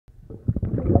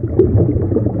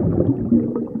Hey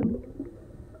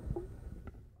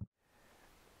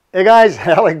guys,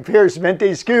 Alec Peirce,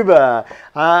 Vintage Scuba.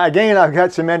 Again, I've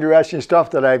got some interesting stuff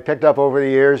that I picked up over the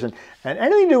years, and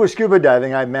anything to do with scuba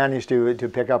diving I've managed to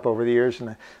pick up over the years,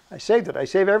 and I saved it. I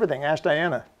save everything. Ask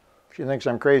Diana. She thinks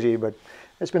I'm crazy, but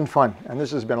it's been fun, and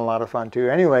this has been a lot of fun too.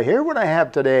 Anyway, here what I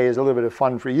have today is a little bit of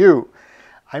fun for you.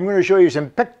 I'm going to show you some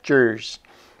pictures,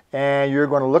 and you're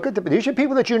going to look at these are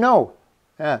people that you know.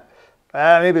 Yeah.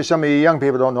 Maybe some of you young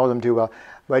people don't know them too well,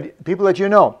 but people that you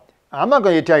know. I'm not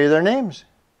going to tell you their names.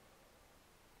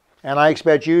 And I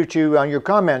expect you to, on your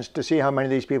comments, to see how many of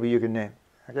these people you can name.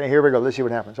 Okay, here we go. Let's see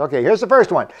what happens. Okay, here's the first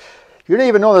one. You didn't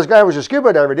even know this guy was a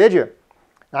scuba diver, did you?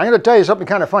 Now, I'm going to tell you something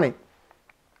kind of funny.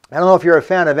 I don't know if you're a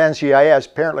fan of NCIS.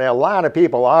 Apparently, a lot of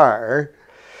people are,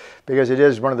 because it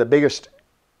is one of the biggest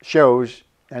shows,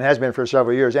 and has been for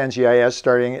several years,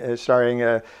 NCIS,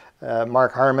 starring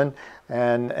Mark Harmon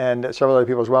and several other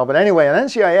people as well. But anyway, on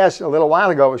NCIS a little while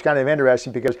ago, it was kind of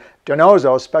interesting because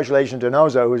Donoso, Special Agent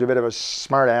Donoso, who's a bit of a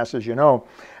smart ass, as you know,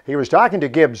 he was talking to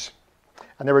Gibbs,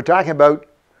 and they were talking about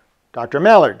Dr.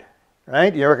 Mallard,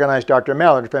 right? You recognize Dr.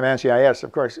 Mallard from NCIS,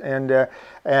 of course. And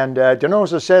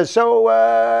Donoso says,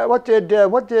 so what did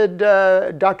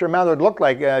Dr. Mallard look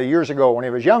like years ago when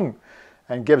he was young?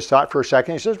 And Gibbs thought for a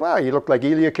second. He says, well, he looked like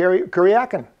Ilya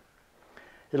Kuryakin.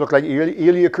 He looked like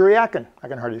Ilya Kuryakin. I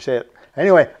can hardly say it.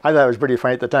 Anyway, I thought it was pretty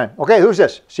funny at the time. Okay, who's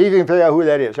this? See if you can figure out who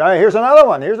that is. All right, here's another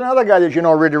one. Here's another guy that you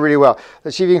know really, really well.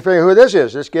 Let's see if you can figure out who this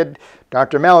is. Let's get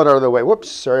Dr. Mallard out of the way.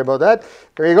 Whoops, sorry about that.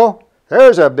 There you go.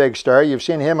 There's a big star. You've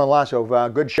seen him in lots of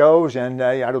good shows, and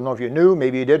I don't know if you knew,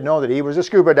 maybe you did know that he was a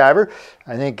scuba diver.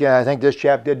 I think this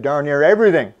chap did darn near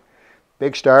everything.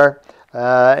 Big star.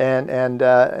 And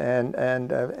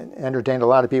entertained a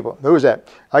lot of people. Who is that?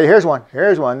 Oh, here's one.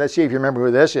 Here's one. Let's see if you remember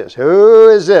who this is. Who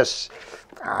is this?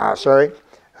 Sorry.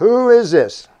 Who is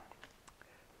this?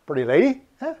 Pretty lady?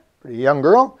 Huh? Pretty young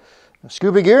girl.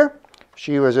 Scuba gear.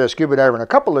 She was a scuba diver in a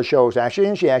couple of shows, actually,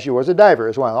 and she actually was a diver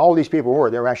as well. All these people were.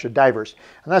 They were actually divers.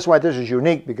 And that's why this is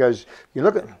unique, because you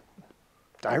look at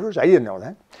divers. I didn't know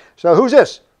that. So who's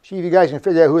this? See if you guys can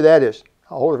figure out who that is.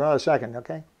 I'll hold it for another second,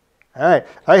 okay? All right,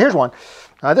 here's one.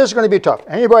 Now, this is going to be tough.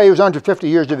 Anybody who's under 50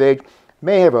 years of age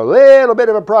may have a little bit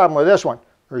of a problem with this one.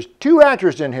 There's two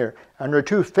actors in here, and they're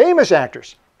two famous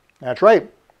actors. That's right.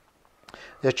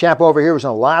 This chap over here was in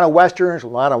a lot of westerns, a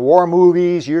lot of war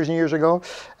movies years and years ago.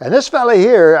 And this fella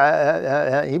here,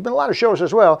 he's been in a lot of shows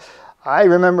as well. I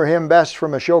remember him best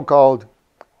from a show called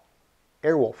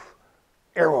Airwolf.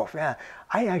 Airwolf, yeah.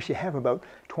 I actually have about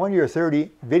 20 or 30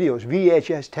 videos,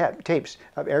 VHS tapes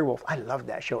of Airwolf. I love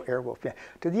that show, Airwolf. Yeah.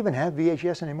 Do they even have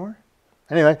VHS anymore?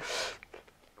 Anyway,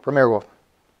 from Airwolf.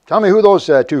 Tell me who those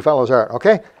two fellows are,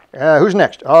 okay? Who's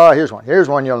next? Oh, here's one. Here's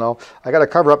one you'll know. I got to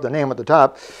cover up the name at the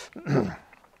top.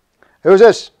 Who's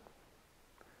this?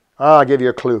 Oh, I'll give you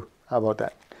a clue. How about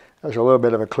that? There's a little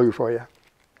bit of a clue for you.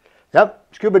 Yep,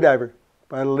 scuba diver.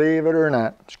 Believe it or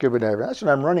not, scuba diver. That's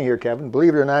what I'm running here, Kevin.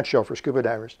 Believe it or not show for scuba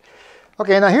divers.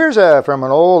 Okay, now here's from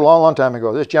an old, long time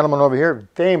ago. This gentleman over here,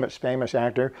 famous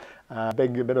actor,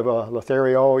 big bit of a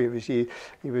Lothario. He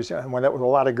was one that with a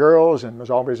lot of girls and was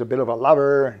always a bit of a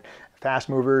lover and fast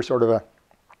mover, sort of a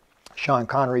Sean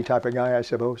Connery type of guy, I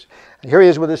suppose. And here he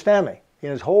is with his family,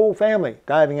 his whole family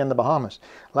diving in the Bahamas.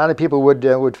 A lot of people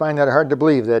would find that hard to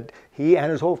believe that he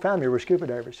and his whole family were scuba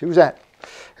divers. Who's that?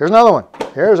 Here's another one.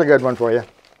 Here's a good one for you.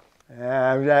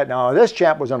 Now, this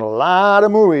chap was in a lot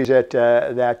of movies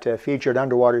that featured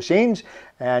underwater scenes,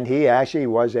 and he actually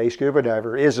was a scuba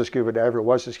diver, is a scuba diver,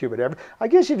 was a scuba diver. I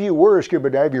guess if you were a scuba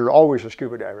diver, you're always a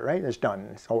scuba diver, right? It's done.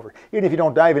 It's over. Even if you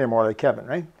don't dive anymore, like Kevin,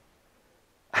 right?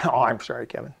 Oh, I'm sorry,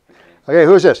 Kevin. Okay,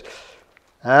 who's this?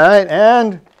 All right,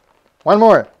 and one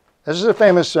more. This is a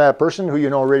famous person who you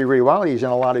know really, really well. He's in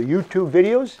a lot of YouTube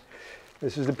videos.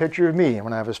 This is a picture of me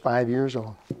when I was 5 years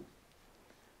old,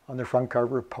 on the front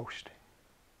cover of Post.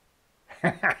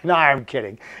 No, I'm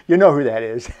kidding. You know who that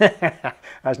is.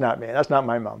 That's not me. That's not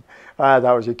my mom.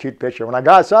 That was a cute picture. When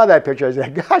I saw that picture, I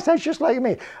said, gosh, that's just like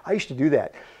me. I used to do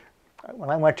that. When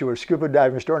I went to a scuba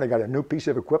diving store and I got a new piece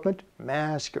of equipment,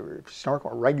 mask or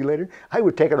snorkel regulator, I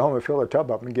would take it home and fill the tub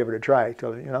up and give it a try.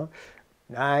 Till, you know,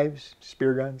 knives,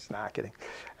 spear guns. Nah, kidding.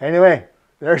 Anyway,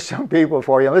 there's some people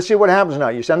for you. Let's see what happens now.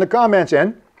 You send the comments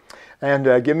in.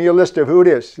 And give me a list of who it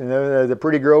is. You know, the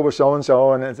pretty girl with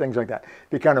so-and-so and things like that.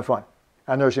 Be kind of fun.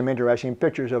 And there's some interesting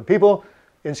pictures of people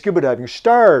in scuba diving,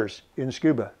 stars in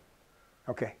scuba.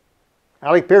 Okay.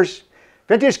 Alec Peirce,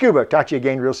 Vintage Scuba. Talk to you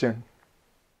again real soon.